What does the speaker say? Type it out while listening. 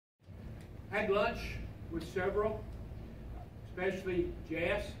had lunch with several, especially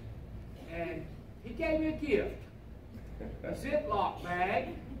Jess, and he gave me a gift. A Ziploc bag,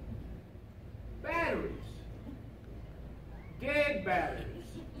 batteries, dead batteries.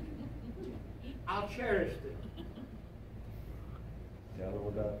 I'll cherish them. Tell them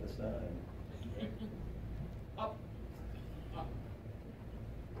about the sign. Up. That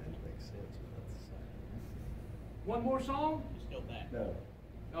makes sense without the sign. One more song? You're still back. No.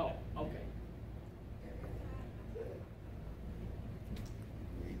 Oh, okay.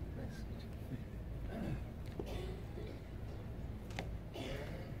 Read the message.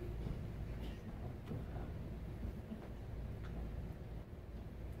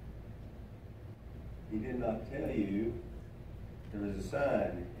 He did not tell you there was a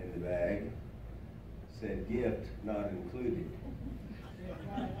sign in the bag said gift not included.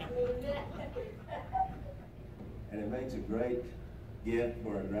 And it makes a great gift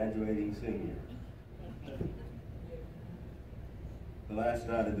for a graduating senior. The last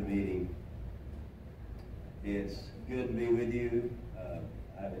night of the meeting, it's good to be with you.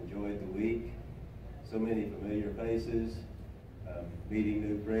 I've enjoyed the week. So many familiar faces, meeting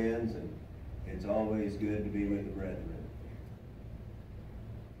new friends, and it's always good to be with the brethren.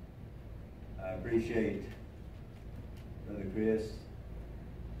 I appreciate Brother Chris,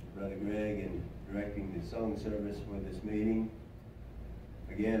 Brother Greg, in directing the song service for this meeting.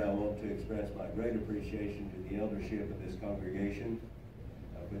 Again, I want to express my great appreciation to the eldership of this congregation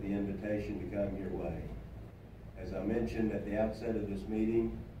for the invitation to come your way. As I mentioned at the outset of this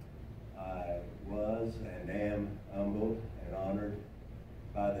meeting, I was and am humbled and honored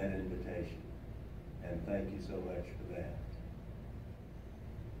by that invitation. And thank you so much for that.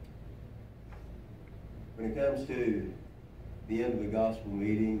 When it comes to the end of the gospel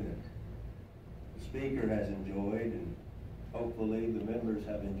meeting that the speaker has enjoyed and hopefully the members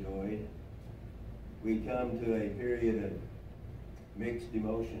have enjoyed, we come to a period of mixed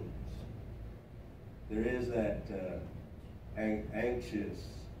emotions. There is that anxious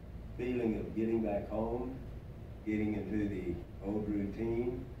feeling of getting back home, getting into the old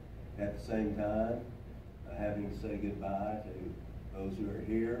routine, at the same time having to say goodbye to those who are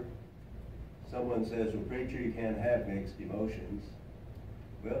here. Someone says, well, preacher, you can't have mixed emotions.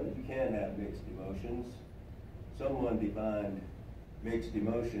 Well, you can have mixed emotions. Someone defined mixed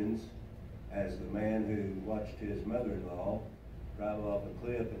emotions as the man who watched his mother-in-law drive off a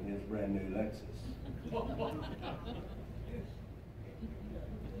cliff in his brand new Lexus.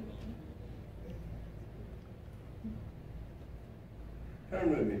 Turn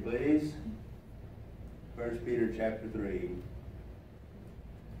with me, please. 1 Peter chapter 3.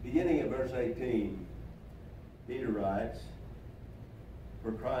 Beginning at verse 18, Peter writes,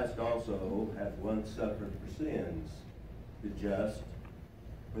 for Christ also hath once suffered for sins, the just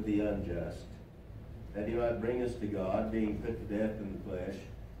for the unjust, that he might bring us to God, being put to death in the flesh,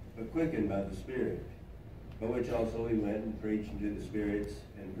 but quickened by the Spirit, by which also he went and preached unto the spirits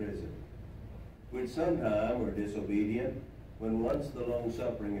in prison, which sometime were disobedient, when once the long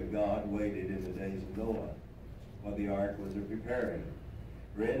suffering of God waited in the days of Noah, while the ark was a preparing,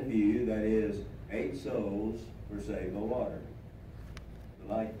 wherein few, that is, 8 souls, were saved by water.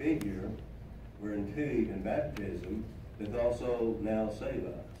 The like figure, wherein 2 even baptism, doth also now save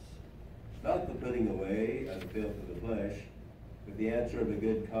us, not the putting away of the filth of the flesh, but the answer of a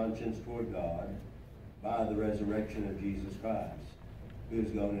good conscience toward God, by the resurrection of Jesus Christ, who is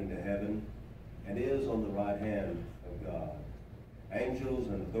gone into heaven, and is on the right hand of God. Angels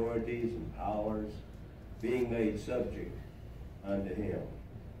and authorities and powers being made subject unto him.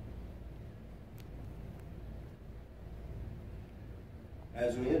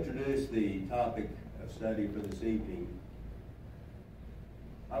 As we introduce the topic of study for this evening,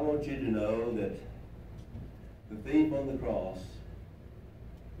 I want you to know that the thief on the cross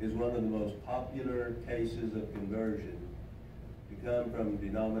is one of the most popular cases of conversion to come from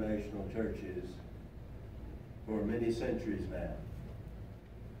denominational churches for many centuries now.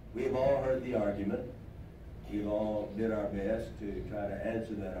 We've all heard the argument. We've all did our best to try to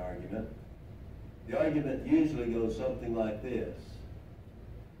answer that argument. The argument usually goes something like this.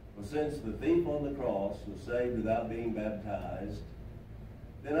 Well, since the thief on the cross was saved without being baptized,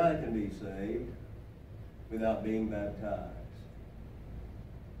 then I can be saved without being baptized.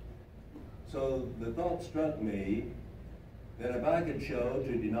 So the thought struck me that if I could show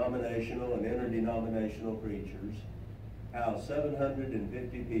to denominational and interdenominational preachers how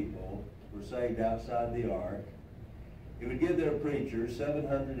 750 people were saved outside the ark, it would give their preachers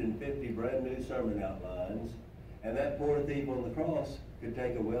 750 brand new sermon outlines, and that poor thief on the cross could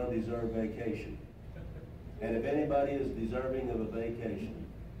take a well-deserved vacation. And if anybody is deserving of a vacation,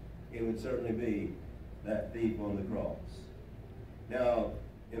 it would certainly be that thief on the cross. Now,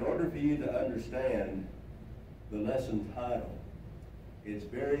 in order for you to understand the lesson title, it's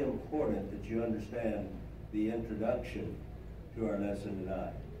very important that you understand the introduction to our lesson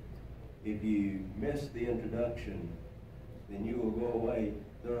tonight. If you miss the introduction, then you will go away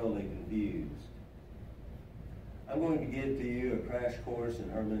thoroughly confused. I'm going to give to you a crash course in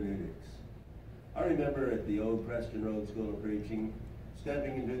hermeneutics. I remember at the old Preston Road School of Preaching,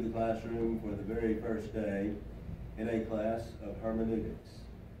 stepping into the classroom for the very first day in a class of hermeneutics.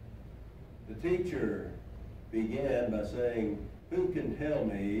 The teacher began by saying, "Who can tell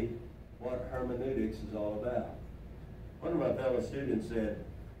me what hermeneutics is all about?" One of my fellow students said,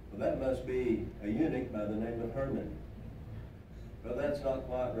 "Well, that must be a eunuch by the name of Herman." Well, that's not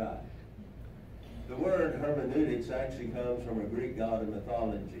quite right. The word hermeneutics actually comes from a Greek god of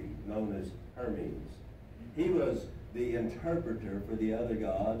mythology known as Hermes. He was the interpreter for the other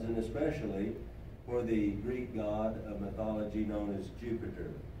gods, and especially for the Greek god of mythology known as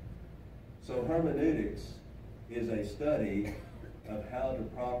Jupiter. So hermeneutics is a study of how to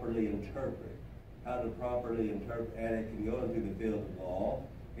properly interpret, and it can go into the field of law,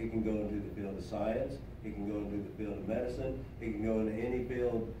 it can go into the field of science, it can go into the field of medicine, it can go into any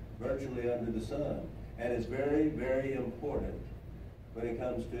field virtually under the sun. And it's very, very important when it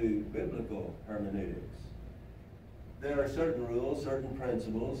comes to biblical hermeneutics. There are certain rules, certain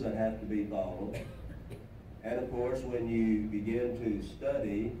principles that have to be followed. And of course, when you begin to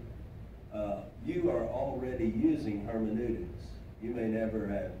study, you are already using hermeneutics. You may never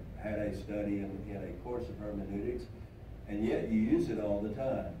have had a study in a course of hermeneutics, and yet you use it all the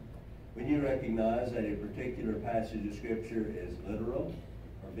time. When you recognize that a particular passage of Scripture is literal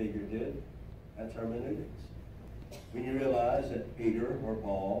or figurative, that's hermeneutics. When you realize that Peter or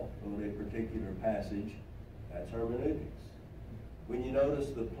Paul wrote a particular passage, that's hermeneutics. When you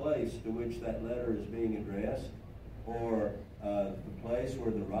notice the place to which that letter is being addressed, or the place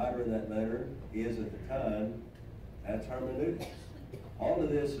where the writer of that letter is at the time, that's hermeneutics. All of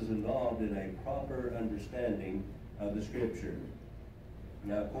this is involved in a proper understanding of the Scripture.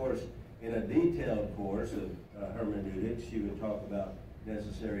 Now, of course, in a detailed course of hermeneutics, you would talk about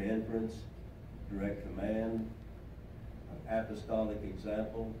necessary inference, direct command, apostolic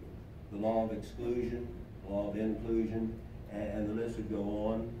example, the law of exclusion, the law of inclusion, and the list would go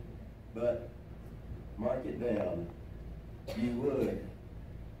on. But mark it down, you would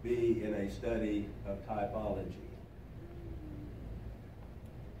be in a study of typology.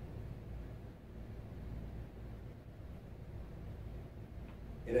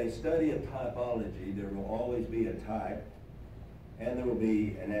 In a study of typology, there will always be a type, and there will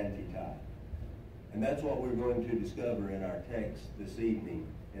be an antitype. And that's what we're going to discover in our text this evening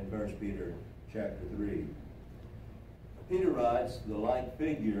in 1 Peter chapter 3. Peter writes, "The like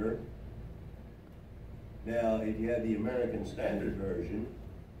figure." Now, if you have the American Standard Version,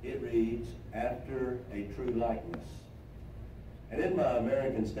 it reads, "after a true likeness." And in my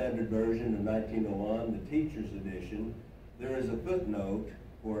American Standard Version of 1901, the Teacher's Edition, there is a footnote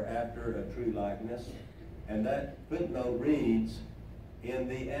for "after a true likeness," and that footnote reads, "in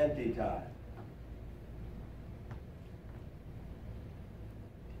the antitype."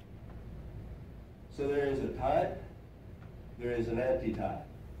 So there is a type, there is an antitype.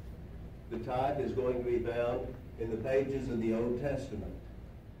 The type is going to be found in the pages of the Old Testament.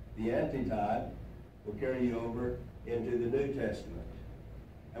 The antitype will carry you over into the New Testament.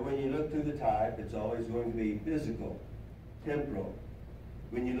 And when you look to the type, it's always going to be physical, temporal.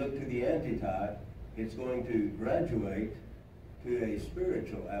 When you look to the antitype, it's going to graduate to a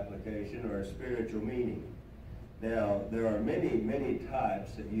spiritual application or a spiritual meaning. Now, there are many, many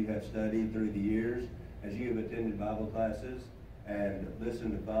types that you have studied through the years as you have attended Bible classes and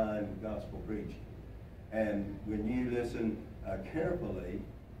listened to fine gospel preaching. And when you listen carefully,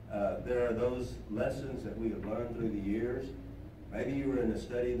 there are those lessons that we have learned through the years. Maybe you were in a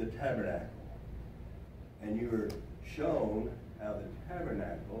study of the tabernacle, and you were shown how the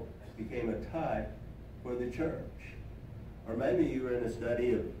tabernacle became a type for the church. Or maybe you were in a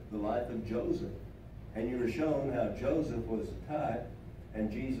study of the life of Joseph, and you were shown how Joseph was a type and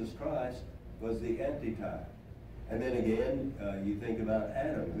Jesus Christ was the antitype. And then again, you think about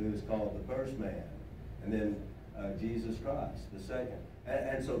Adam, who is called the first man, and then Jesus Christ, the second.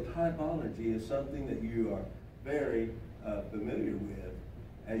 And so typology is something that you are very familiar with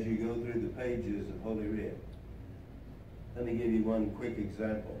as you go through the pages of Holy Writ. Let me give you one quick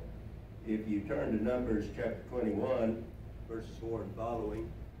example. If you turn to Numbers chapter 21, verses 4 and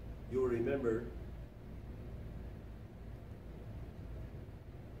following, you'll remember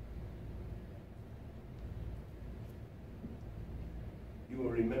will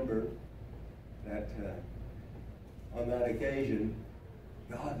remember that on that occasion,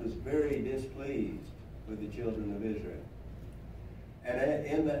 God was very displeased with the children of Israel. And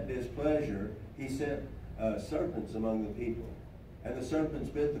in that displeasure, he sent serpents among the people. And the serpents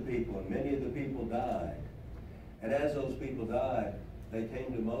bit the people, and many of the people died. And as those people died, they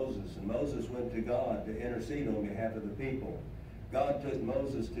came to Moses, and Moses went to God to intercede on behalf of the people. God took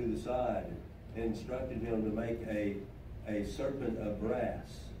Moses to the side and instructed him to make a serpent of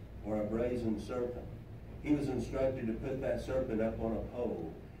brass, or a brazen serpent. He was instructed to put that serpent up on a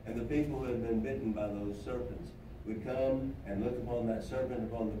pole, and the people who had been bitten by those serpents would come and look upon that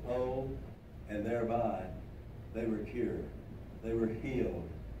serpent upon the pole, and thereby they were cured. They were healed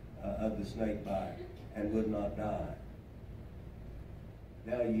of the snake bite and would not die.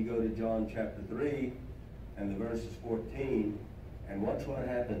 Now you go to John chapter 3 and the verses 14, and watch what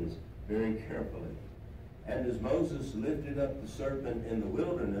happens very carefully. And as Moses lifted up the serpent in the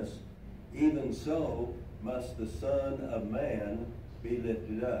wilderness, even so must the Son of Man be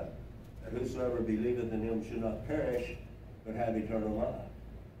lifted up, that whosoever believeth in him should not perish, but have eternal life.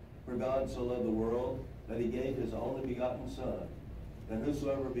 For God so loved the world that he gave his only begotten Son, that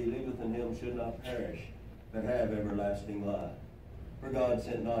whosoever believeth in him should not perish, but have everlasting life. For God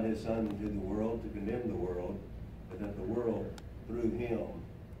sent not his Son into the world to condemn the world, but that the world through him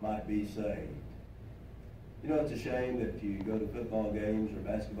might be saved. You know, it's a shame that you go to football games or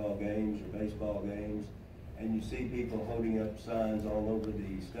basketball games or baseball games, and you see people holding up signs all over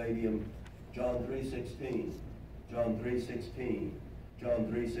the stadium, John 3:16, John 3:16, John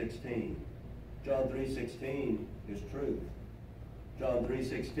 3:16. John 3:16 is truth. John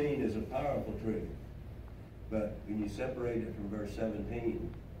 3:16 is a powerful truth. But when you separate it from verse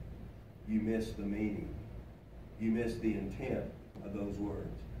 17, you miss the meaning. You miss the intent of those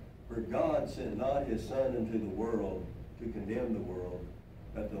words. For God sent not his Son into the world to condemn the world,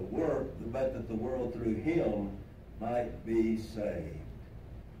 but that the world through him might be saved.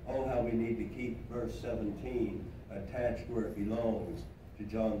 Oh, how we need to keep verse 17 attached where it belongs to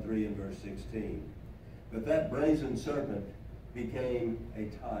John 3 and verse 16. But that brazen serpent became a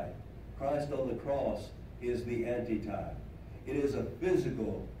type. Christ on the cross is the antitype. It is a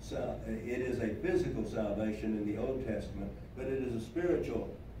physical salvation in the Old Testament, but it is a spiritual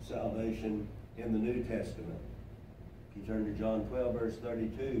salvation in the New Testament. If you turn to John 12, verse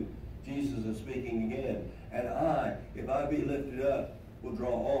 32, Jesus is speaking again. And I, if I be lifted up, will draw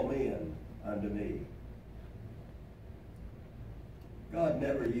all men unto me. God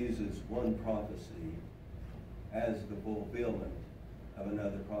never uses one prophecy as the fulfillment of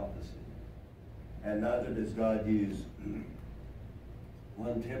another prophecy. And neither does God use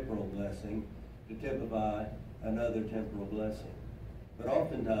one temporal blessing to typify another temporal blessing, but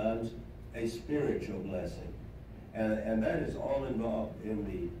oftentimes a spiritual blessing. And that is all involved in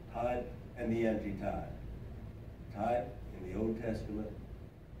the type and the antitype. Type in the Old Testament,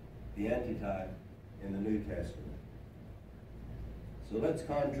 the antitype in the New Testament. So let's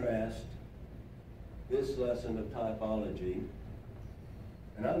contrast this lesson of typology.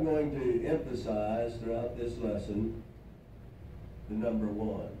 And I'm going to emphasize throughout this lesson the number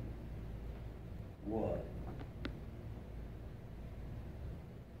one. One.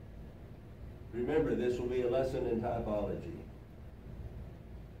 Remember, this will be a lesson in typology.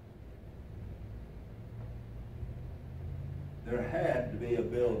 There had to be a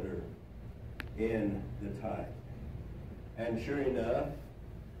builder in the type. And sure enough,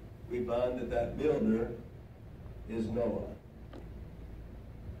 we find that that builder is Noah.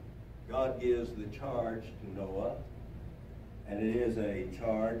 God gives the charge to Noah, and it is a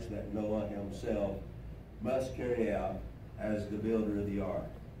charge that Noah himself must carry out as the builder of the ark.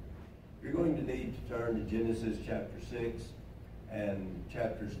 You're going to need to turn to Genesis chapter 6 and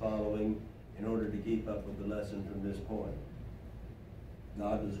chapters following in order to keep up with the lesson from this point.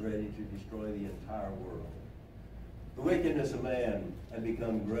 God was ready to destroy the entire world. The wickedness of man had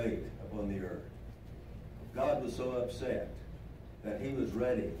become great upon the earth. God was so upset that he was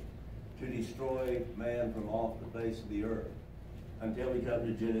ready to destroy man from off the face of the earth until we come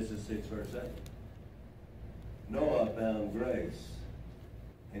to Genesis 6, verse 8. Noah found grace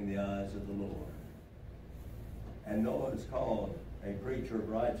in the eyes of the Lord. And Noah is called a preacher of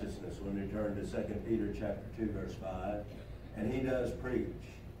righteousness when we turn to 2 Peter chapter 2, verse 5. And he does preach.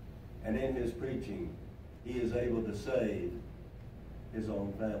 And in his preaching, he is able to save his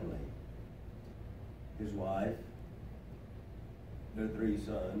own family. His wife, their 3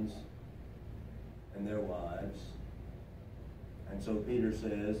 sons, and their wives. And so Peter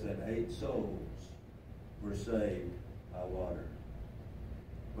says that 8 souls were saved by water.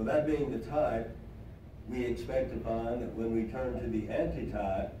 Well, that being the type, we expect to find that when we turn to the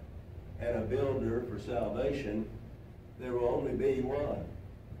antitype and a builder for salvation, there will only be one.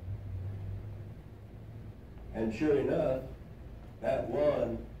 And sure enough, that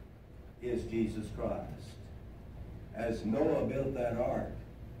one is Jesus Christ. As Noah built that ark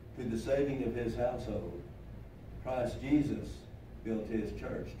to the saving of his household, Christ Jesus built his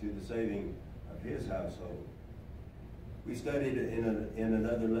church to the saving of his household. We studied in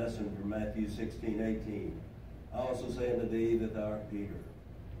another lesson from Matthew 16:18. I also say unto thee that thou art Peter,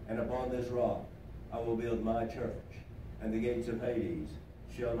 and upon this rock I will build my church, and the gates of Hades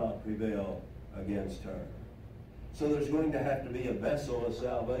shall not prevail against her. So there's going to have to be a vessel of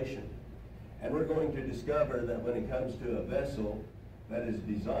salvation. And we're going to discover that when it comes to a vessel that is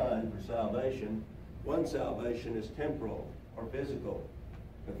designed for salvation, one salvation is temporal or physical,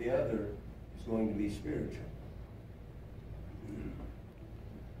 but the other is going to be spiritual.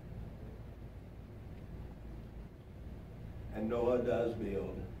 And Noah does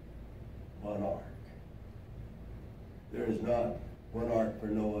build one ark. There is not one ark for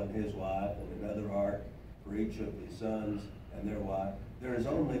Noah and his wife and another ark for each of his sons and their wife. There is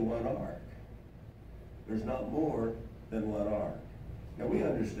only one ark. There's not more than one ark. Now we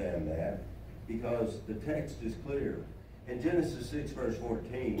understand that because the text is clear. In Genesis 6 verse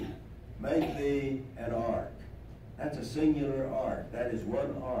 14, make thee an ark. That's a singular ark. That is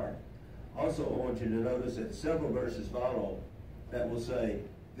one ark. Also, I want you to notice that several verses follow that will say,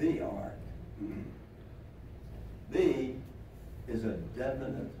 the ark. The is a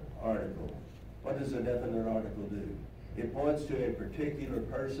definite article. What does a definite article do? It points to a particular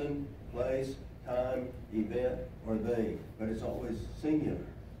person, place, time, event, or thing, but it's always singular.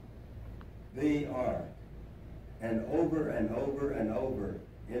 The ark. And over and over and over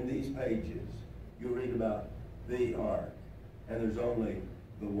in these pages, you read about the ark, and there's only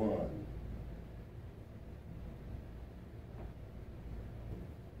the one.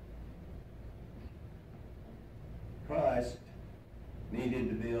 Christ needed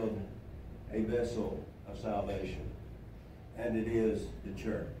to build a vessel of salvation, and it is the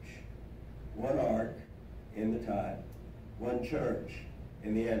church. One ark in the type, one church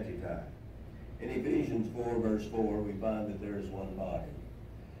in the antitype. In Ephesians 4 verse 4, we find that there is one body.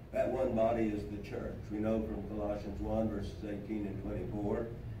 That one body is the church. We know from Colossians 1 verses 18 and 24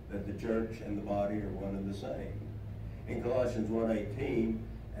 that the church and the body are one and the same. In Colossians 1:18,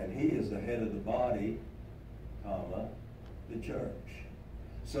 and he is the head of the body, comma, the church.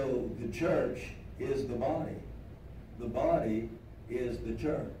 So the church is the body. The body is the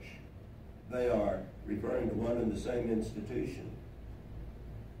church. They are referring to one and the same institution.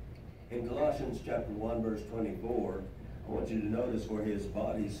 In Colossians chapter 1 verse 24, I want you to notice for his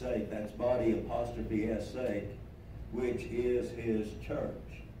body's sake, that's body apostrophe S sake, which is his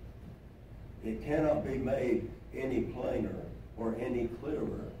church. It cannot be made any plainer or any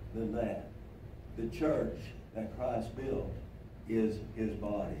clearer than that. The church that Christ built is his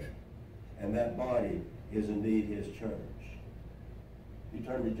body. And that body is indeed his church. You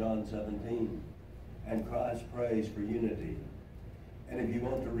turn to John 17, and Christ prays for unity. And if you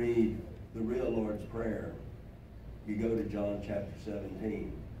want to read the real Lord's Prayer, you go to John chapter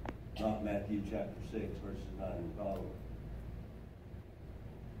 17, not Matthew chapter 6, verses 9 and following.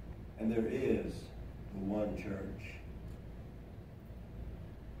 And there is the one church.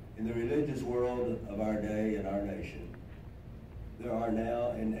 In the religious world of our day and our nation, there are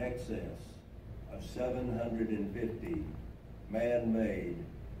now in excess of 750 man-made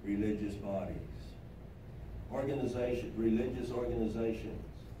religious bodies. Religious organizations,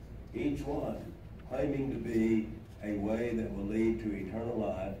 each one claiming to be a way that will lead to eternal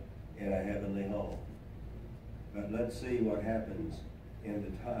life in a heavenly home. But let's see what happens in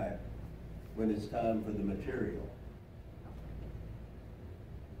the type when it's time for the material.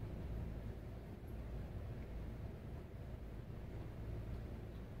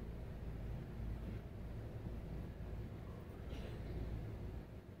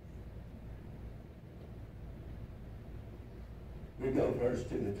 We go first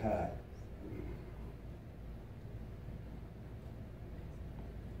to the type.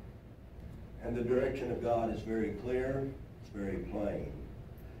 And the direction of God is very clear, it's very plain.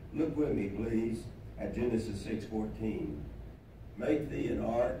 Look with me, please, at Genesis 6:14. Make thee an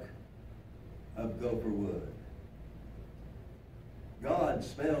ark of gopher wood. God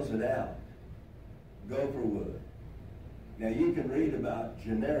spells it out, gopher wood. Now you can read about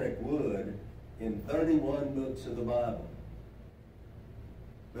generic wood in 31 books of the Bible.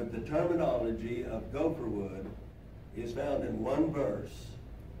 But the terminology of gopher wood is found in one verse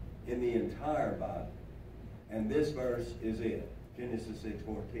in the entire Bible. And this verse is it, Genesis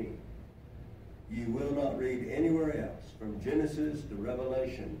 6:14. You will not read anywhere else, from Genesis to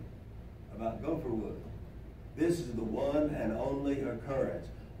Revelation, about gopher wood. This is the one and only occurrence.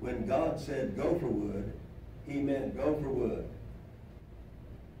 When God said gopher wood, he meant gopher wood.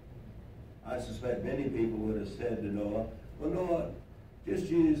 I suspect many people would have said to Noah, well, Noah, just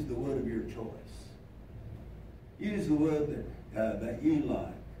use the wood of your choice. Use the wood that you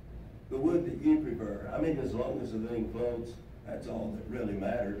like, the wood that you prefer. I mean, as long as the thing floats, that's all that really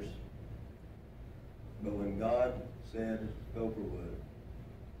matters. But when God said gopher wood,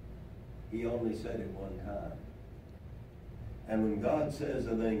 he only said it one time. And when God says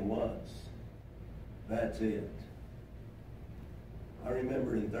a thing once, that's it. I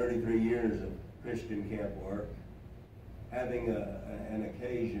remember in 33 years of Christian camp work, having an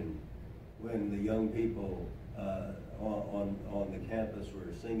occasion when the young people on the campus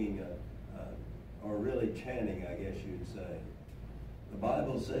were singing, or really chanting, I guess you'd say. The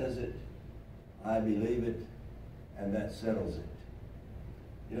Bible says it, I believe it, and that settles it.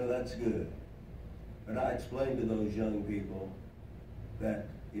 You know, that's good. But I explained to those young people that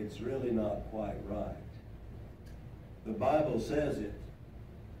it's really not quite right. The Bible says it,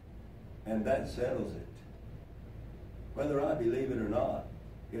 and that settles it. Whether I believe it or not,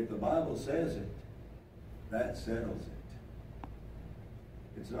 if the Bible says it, that settles it.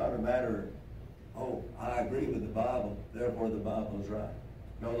 It's not a matter of, oh, I agree with the Bible, therefore the Bible is right.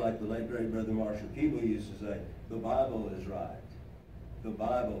 No, like the late great Brother Marshall Keeble used to say, the Bible is right. The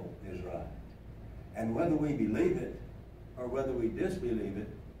Bible is right. And whether we believe it or whether we disbelieve it,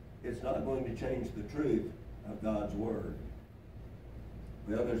 it's not going to change the truth of God's Word.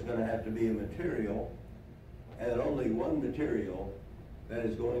 Well, there's going to have to be a material, and only one material that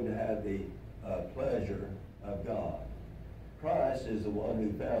is going to have the pleasure of God. Christ is the one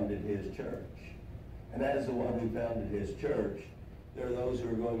who founded his church. And as the one who founded his church, there are those who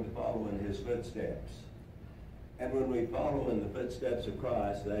are going to follow in his footsteps. And when we follow in the footsteps of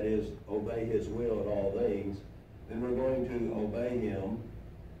Christ, that is, obey his will in all things, then we're going to obey him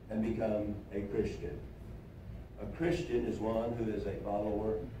and become a Christian. A Christian is one who is a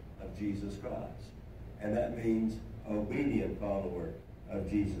follower of Jesus Christ. And that means obedient follower of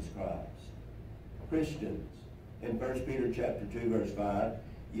Jesus Christ. Christians, in 1 Peter chapter 2, verse 5,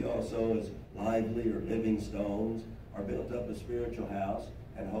 ye also as lively or living stones are built up a spiritual house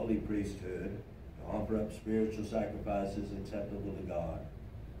and holy priesthood to offer up spiritual sacrifices acceptable to God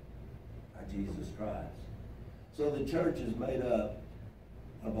by Jesus Christ. So the church is made up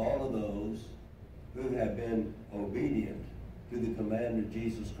of all of those who have been obedient to the command of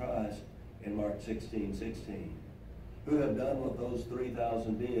Jesus Christ in Mark 16:16, who have done what those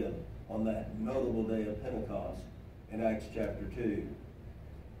 3,000 did on that notable day of Pentecost in Acts chapter 2.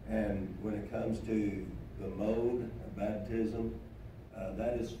 And when it comes to the mode of baptism,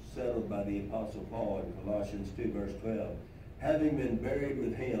 that is settled by the Apostle Paul in Colossians 2, verse 12. Having been buried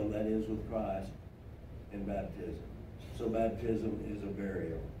with him, that is with Christ, in baptism. So baptism is a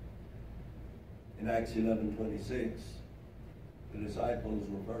burial. In Acts 11:26, the disciples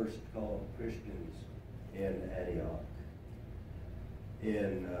were first called Christians in Antioch.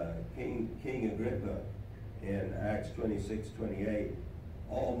 In King Agrippa, in Acts 26:28,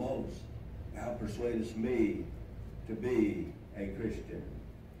 almost thou persuadest me to be a Christian.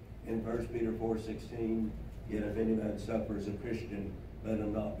 In 1 Peter 4:16, yet if any man suffers a Christian, let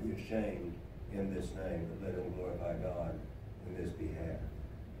him not be ashamed in this name, but let him glorify God in this behalf.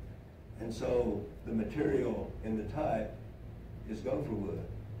 And so the material in the type is gopher wood.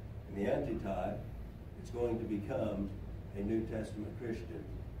 In the antitype, it's going to become a New Testament Christian.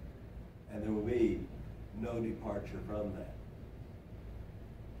 And there will be no departure from that.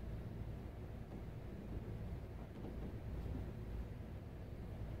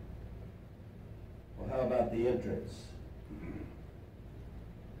 Well, how about the entrance?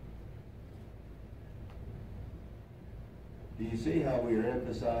 Do you see how we are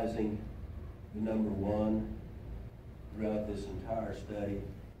emphasizing the number one throughout this entire study?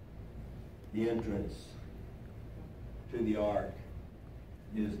 The entrance to the ark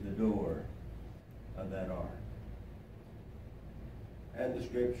is the door of that ark. And the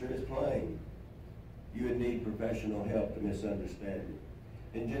scripture is plain. You would need professional help to misunderstand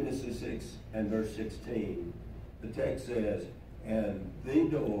it. In Genesis 6 and verse 16, the text says, and the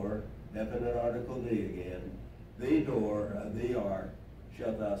door, definite article the again, the door of the ark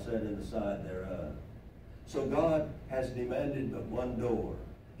shalt thou set in the side thereof. So God has demanded but one door.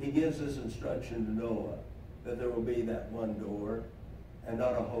 He gives us instruction to Noah that there will be that one door and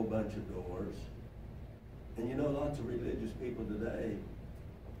not a whole bunch of doors. And you know, lots of religious people today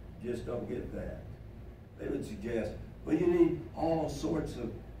just don't get that. They would suggest, well, you need all sorts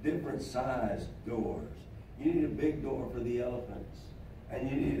of different sized doors. You need a big door for the elephants. And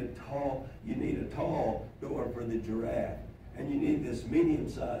you need a tall door for the giraffe. And you need this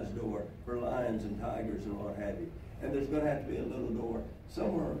medium-sized door for lions and tigers and what have you. And there's going to have to be a little door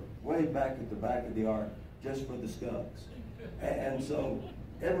somewhere way back at the back of the ark just for the skunks. And so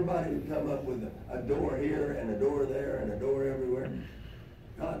everybody would come up with a door here and a door there and a door everywhere.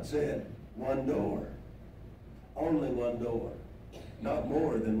 God said, one door. Only one door. Not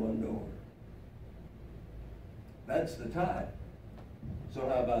more than one door. That's the type. So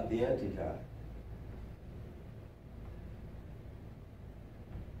how about the antitype?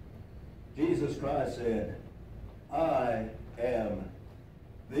 Jesus Christ said, I am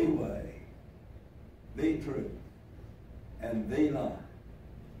the way, the truth, and the life.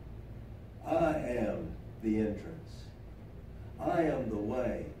 I am the entrance. I am the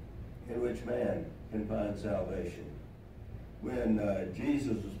way in which man can find salvation. When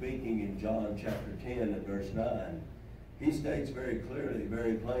Jesus was speaking in John chapter 10 and verse 9, he states very clearly,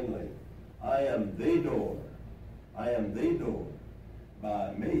 very plainly, I am the door. I am the door.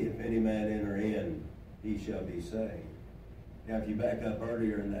 By me, if any man enter in, he shall be saved. Now, if you back up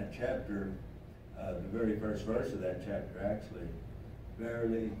earlier in that chapter, the very first verse of that chapter, actually,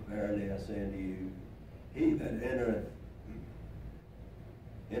 verily, verily, I say unto you, he that entereth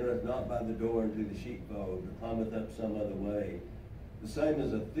not by the door into the sheepfold, but climbeth up some other way, the same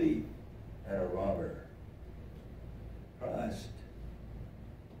as a thief and a robber. Christ,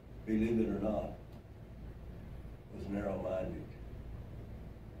 believe it or not, was narrow-minded.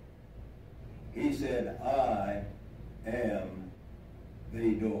 He said, I am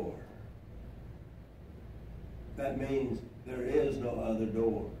the door. That means there is no other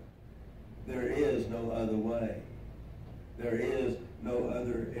door. There is no other way. There is no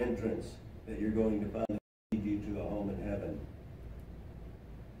other entrance that you're going to find that will lead you to a home in heaven.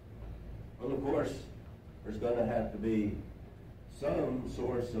 Well, of course, there's going to have to be some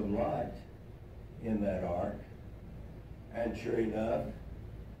source of light in that ark. And sure enough,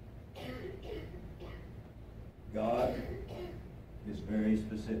 God is very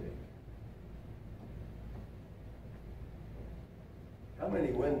specific. How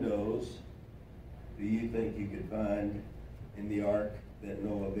many windows do you think you could find in the ark that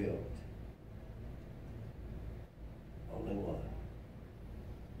Noah built? Only one.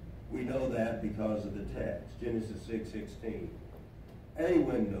 We know that because of the text, Genesis 6:16. A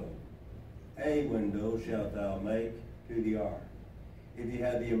window shalt thou make to the ark. If you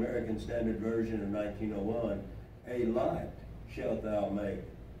have the American Standard Version of 1901, a light shalt thou make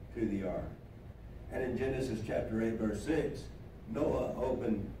to the ark. And in Genesis chapter 8, verse 6, Noah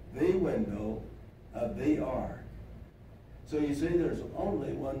opened the window of the ark. So you see, there's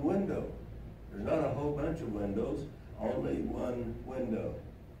only one window. There's not a whole bunch of windows, only one window.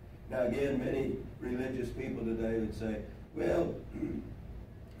 Now again, many religious people today would say, well,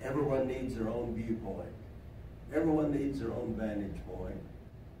 everyone needs their own viewpoint. Everyone needs their own vantage point.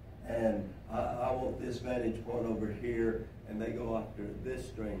 And I want this vantage point over here, and they go after this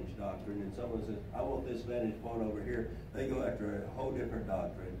strange doctrine. And someone says, I want this vantage point over here. They go after a whole different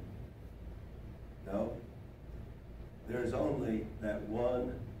doctrine. No. There's only that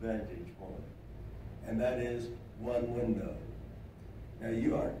one vantage point, and that is one window. Now,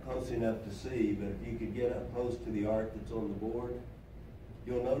 you aren't close enough to see, but if you could get up close to the ark that's on the board,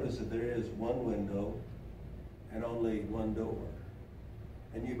 you'll notice that there is one window and only one door.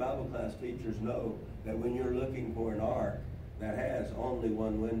 And you Bible class teachers know that when you're looking for an ark that has only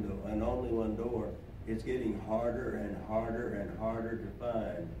one window and only one door, it's getting harder and harder and harder to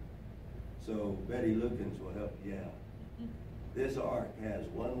find. So Betty Lukens will help you out. This ark has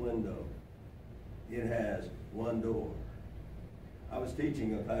one window. It has one door. I was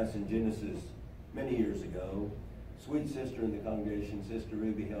teaching a class in Genesis many years ago. Sweet sister in the congregation, Sister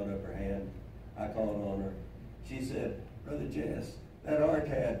Ruby, held up her hand. I called on her. She said, Brother Jess, that ark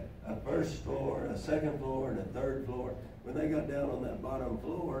had a first floor, a second floor, and a third floor. When they got down on that bottom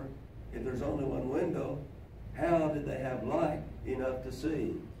floor, if there's only one window, how did they have light enough to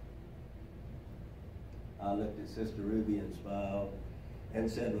see? I looked at Sister Ruby and smiled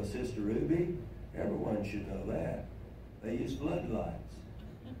and said, well, Sister Ruby, everyone should know that. They use floodlights.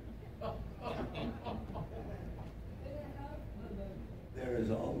 There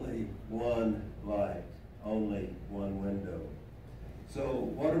is only one light, only one window.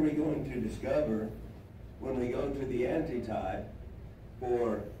 So what are we going to discover when we go to the antitype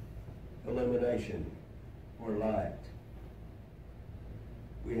for illumination, for light?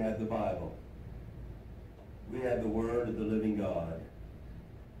 We have the Bible. We have the Word of the living God.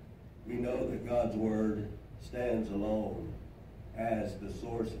 We know that God's Word stands alone as the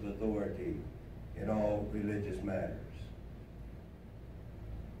source of authority in all religious matters.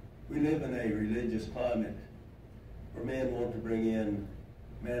 We live in a religious climate where men want to bring in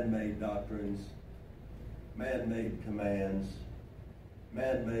man-made doctrines, man-made commands,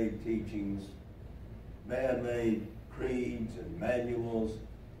 man-made teachings, man-made creeds and manuals,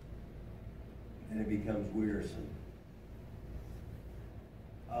 and it becomes wearisome.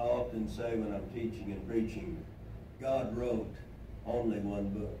 I often say when I'm teaching and preaching, God wrote only one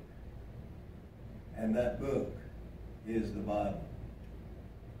book, and that book is the Bible.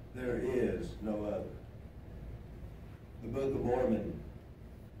 There is no other. The Book of Mormon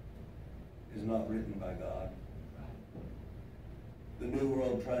is not written by God. The New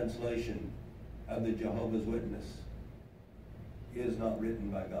World Translation of the Jehovah's Witness is not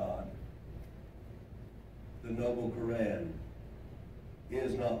written by God. The Noble Quran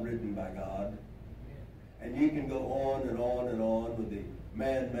is not written by God. And you can go on and on and on with the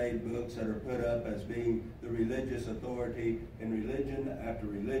man-made books that are put up as being the religious authority in religion after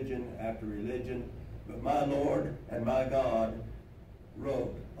religion after religion. But my Lord and my God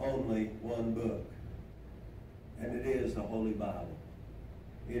wrote only one book, and it is the Holy Bible.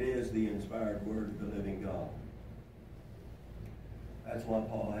 It is the inspired word of the living God. That's why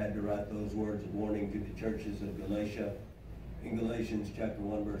Paul had to write those words of warning to the churches of Galatia in Galatians chapter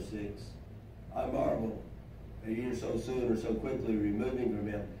 1, verse 6. I marvel that you are so soon or so quickly removing from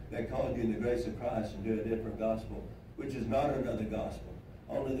him that called you in the grace of Christ into a different gospel, which is not another gospel.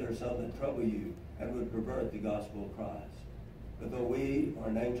 Only there are some that trouble you and would pervert the gospel of Christ. But though we or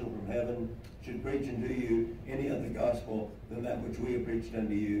an angel from heaven should preach unto you any other gospel than that which we have preached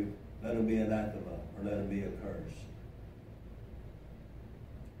unto you, let him be anathema, or let him be accursed.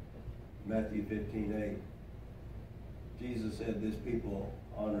 Matthew 15:8. Jesus said, this people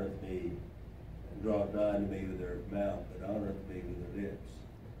honoreth me and draweth nigh to me with their mouth, but honoreth me with their lips.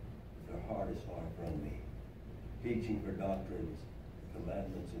 But their heart is far from me, teaching for doctrines,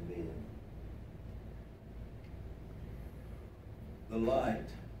 commandments of men. The light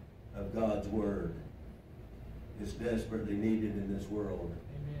of God's Word is desperately needed in this world.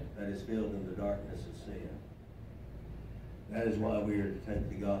 Amen. That is filled in the darkness of sin. That is why we are to take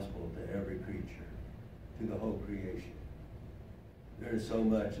the gospel to every creature, to the whole creation. There is so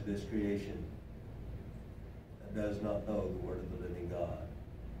much of this creation that does not know the Word of the living God.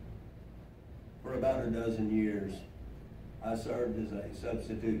 For about a dozen years, I served as a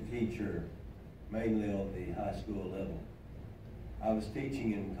substitute teacher, mainly on the high school level. I was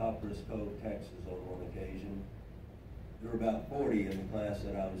teaching in Copperas Cove, Texas on one occasion. There were about 40 in the class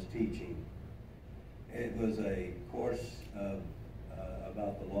that I was teaching. It was a course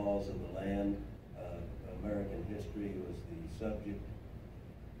about the laws of the land. American history was the subject.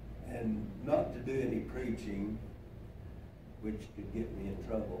 And not to do any preaching, which could get me in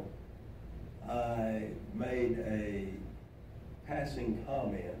trouble, I made a passing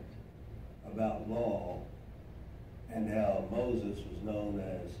comment about law and how Moses was known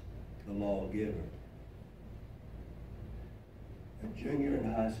as the lawgiver. A junior in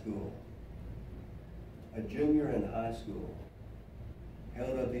high school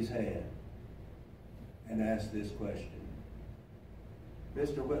held up his hand and asked this question.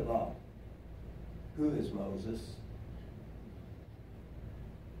 Mr. Whitlock, who is Moses?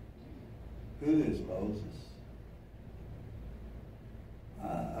 Who is Moses?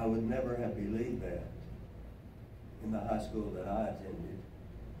 I would never have believed that in the high school that I attended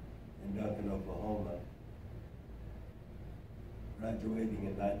in Duncan, Oklahoma, graduating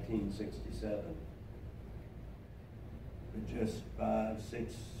in 1967. But just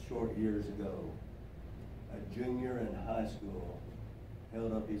 5-6 short years ago, a junior in high school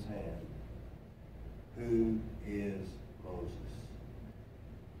held up his hand. Who is Moses?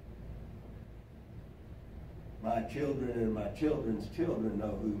 My children and my children's children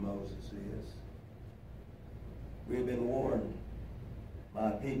know who Moses is. We have been warned. My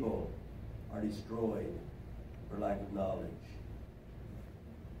people are destroyed for lack of knowledge.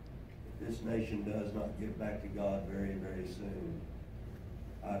 If this nation does not get back to God very, very soon,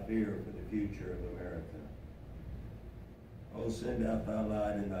 I fear for the future of America. Oh, send out thy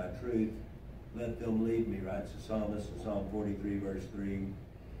light and thy truth. Let them lead me, writes the psalmist in Psalm 43, verse 3.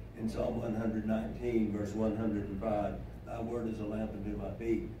 In Psalm 119, verse 105, thy word is a lamp unto my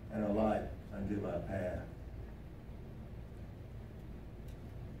feet and a light unto my path.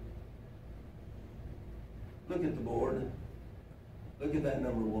 Look at the board. Look at that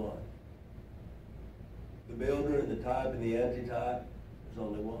number 1. The builder and the type and the antitype, there's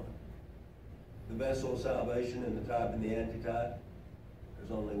only one. The vessel of salvation and the type and the antitype,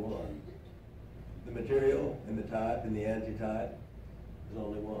 there's only one. The material and the type and the antitype, There's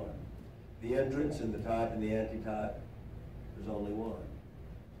only one. The entrance and the type and the antitype, there's only one.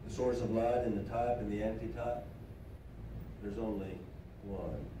 The source of light and the type and the antitype, there's only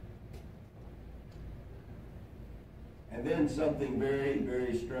one. And then something very,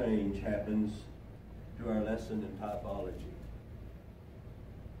 very strange happens to our lesson in typology.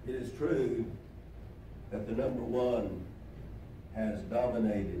 It is true that the number one has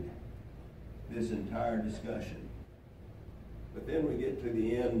dominated this entire discussion. But then we get to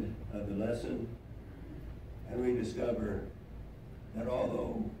the end of the lesson and we discover that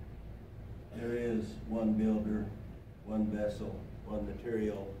although there is one builder, one vessel, one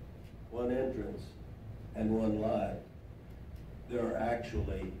material, one entrance, and one light, there are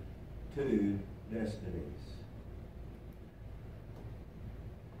actually two destinies.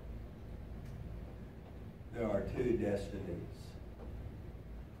 There are two destinies.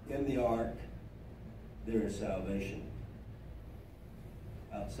 In the ark, there is salvation.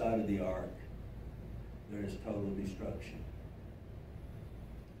 Outside of the ark, there is total destruction.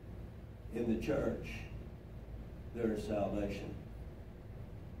 In the church, there is salvation.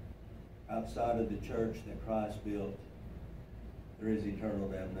 Outside of the church that Christ built, there is eternal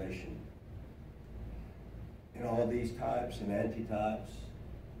damnation. In all these types and antitypes,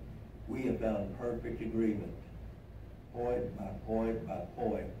 we have found perfect agreement, point by point by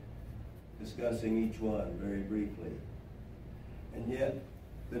point, discussing each one very briefly. And yet,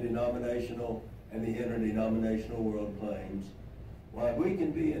 the denominational and the interdenominational world claims, while we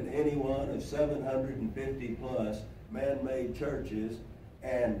can be in any one of 750 plus man-made churches,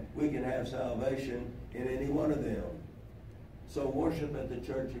 and we can have salvation in any one of them. So worship at the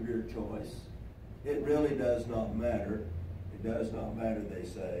church of your choice. It really does not matter. It does not matter, they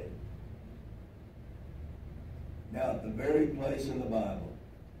say. Now, at the very place in the Bible,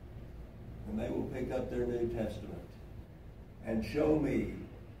 when they will pick up their New Testament and show me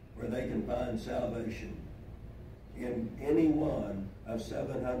where they can find salvation in any one of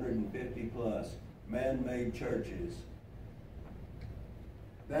 750 plus man-made churches,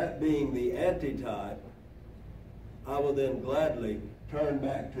 that being the antitype, I will then gladly turn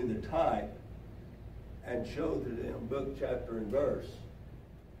back to the type and show to them book, chapter, and verse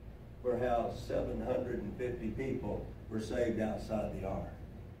for how 750 people were saved outside the ark.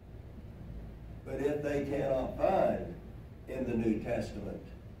 But if they cannot find in the New Testament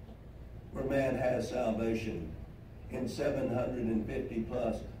where man has salvation in 750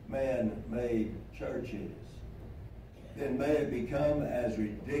 plus man-made churches, then may it become as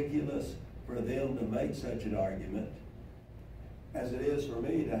ridiculous for them to make such an argument as it is for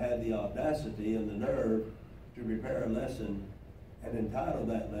me to have the audacity and the nerve to prepare a lesson and entitle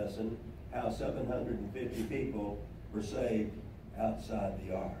that lesson, How 750 People Were Saved Outside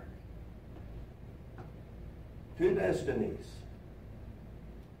the Ark. Two destinies.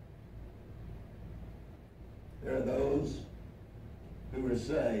 There are those who were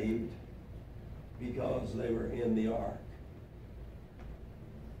saved because they were in the ark.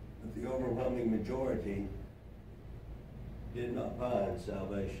 But the overwhelming majority did not find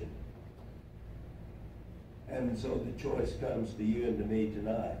salvation. And so the choice comes to you and to me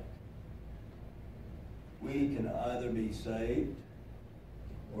tonight. We can either be saved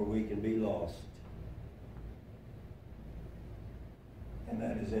or we can be lost. And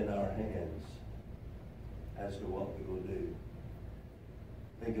that is in our hands as to what we will do.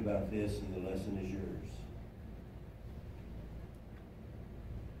 Think about this and the lesson is yours.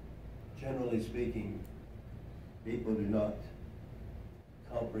 Generally speaking, people do not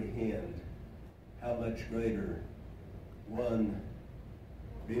comprehend how much greater 1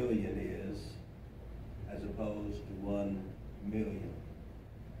 billion is as opposed to 1 million.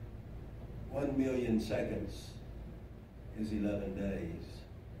 1 million seconds is 11 days.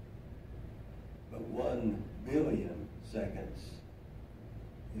 But 1 billion seconds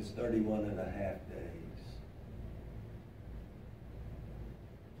is 31 and a half days.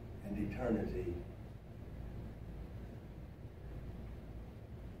 And eternity,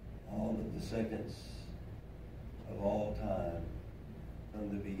 all of the seconds of all time, from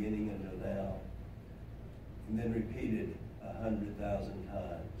the beginning until now, and then repeated 100,000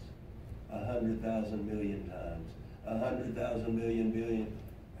 times, 100,000 million times, 100,000 million billion,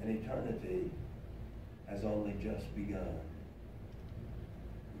 and eternity has only just begun.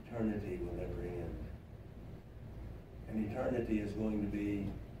 Eternity will never end. And eternity is going to be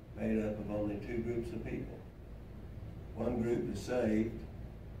made up of only two groups of people. One group is saved,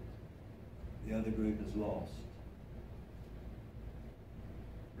 the other group is lost.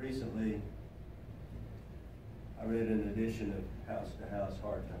 Recently, I read an edition of House to House,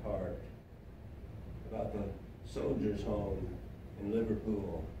 Heart to Heart about the Soldiers' Home in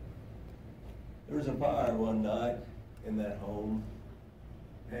Liverpool. There was a fire one night in that home,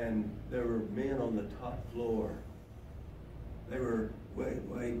 and there were men on the top floor. They were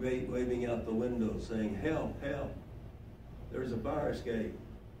waving out the window saying, "Help, help." There was a fire escape,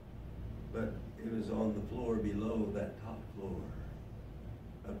 but it was on the floor below that top floor.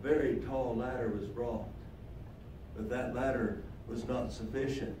 A very tall ladder was brought, but that ladder was not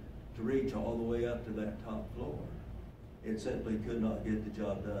sufficient to reach all the way up to that top floor. It simply could not get the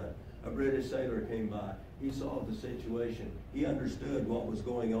job done. A British sailor came by. He saw the situation. He understood what was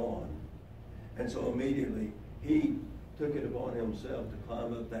going on. And so immediately he took it upon himself to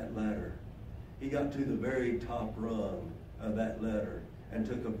climb up that ladder. He got to the very top rung of that ladder and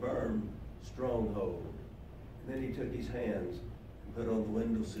took a firm stronghold. And then he took his hands and put on the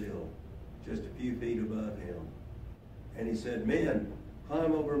windowsill just a few feet above him. And he said, "Men,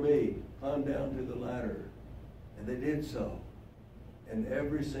 climb over me, climb down to the ladder." And they did so. And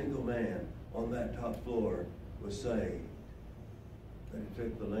every single man on that top floor was saved. But it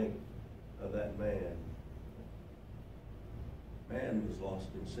took the length of that man. Man was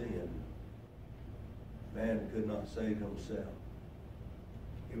lost in sin. Man could not save himself.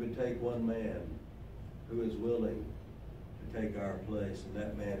 It would take one man who is willing to take our place, and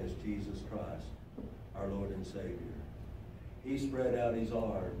that man is Jesus Christ, our Lord and Savior. He spread out his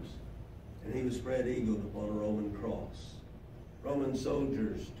arms, and he was spread eagled upon a Roman cross. Roman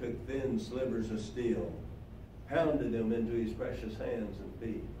soldiers took thin slivers of steel, pounded them into his precious hands and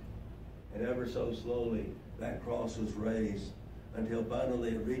feet, and ever so slowly that cross was raised until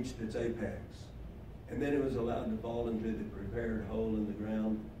finally it reached its apex. And then it was allowed to fall into the prepared hole in the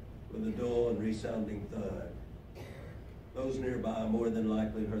ground with a dull and resounding thud. Those nearby more than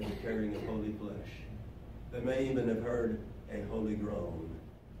likely heard the tearing of holy flesh. They may even have heard a holy groan.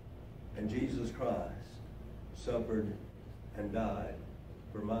 And Jesus Christ suffered and died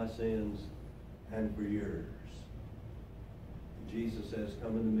for my sins and for yours. And Jesus says,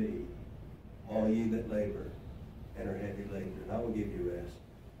 "Come unto me, all ye that labor and are heavy laden, and I will give you rest.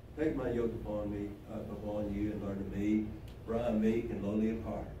 Take my yoke upon you, and learn of me, for I am meek and lowly of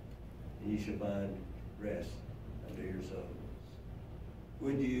heart, and ye shall find rest unto your souls."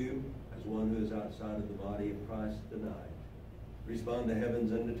 Would you, as one who is outside of the body of Christ tonight, respond to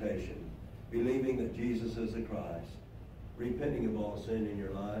heaven's invitation, believing that Jesus is the Christ, repenting of all sin in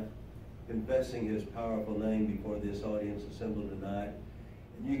your life, confessing his powerful name before this audience assembled tonight,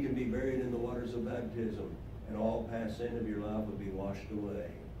 and you can be buried in the waters of baptism, and all past sin of your life will be washed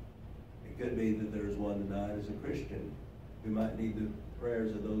away. It could be that there is one tonight as a Christian who might need the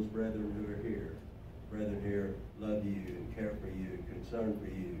prayers of those brethren who are here. Brethren here love you and care for you and concern for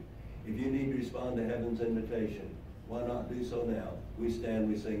you. If you need to respond to heaven's invitation, why not do so now? We stand,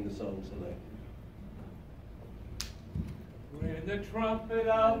 we sing the song selected. When the trumpet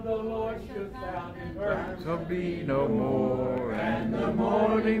of the Lord shall sound in earth, shall be no more, and the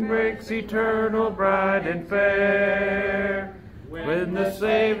morning breaks eternal, bright and fair. When the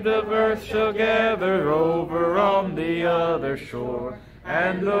saved of earth shall gather over on the other shore,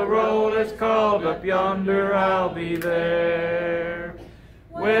 and the roll is called up yonder, I'll be there.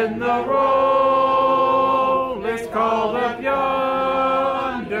 When the roll is called up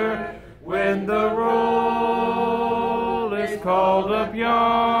yonder, when the roll is called up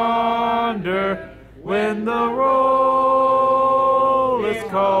yonder, when the roll is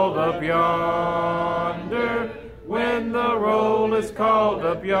called up yonder, when the roll is called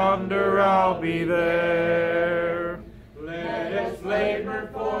up yonder, I'll be there. let us labor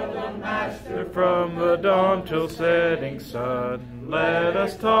for the Master From the dawn till setting sun, let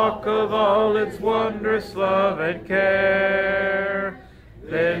us talk of all its wondrous love and care.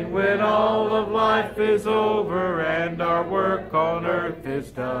 Then when all of life is over and our work on earth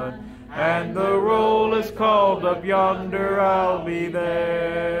is done, and the roll is called up yonder, I'll be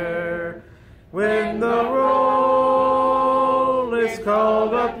there. When the roll is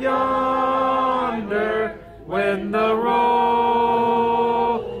called up yonder, when the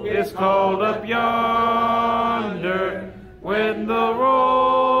roll is called up yonder, when the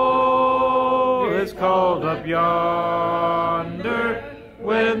roll is called up yonder,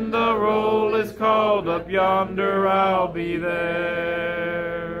 when the roll is called up yonder, I'll be there.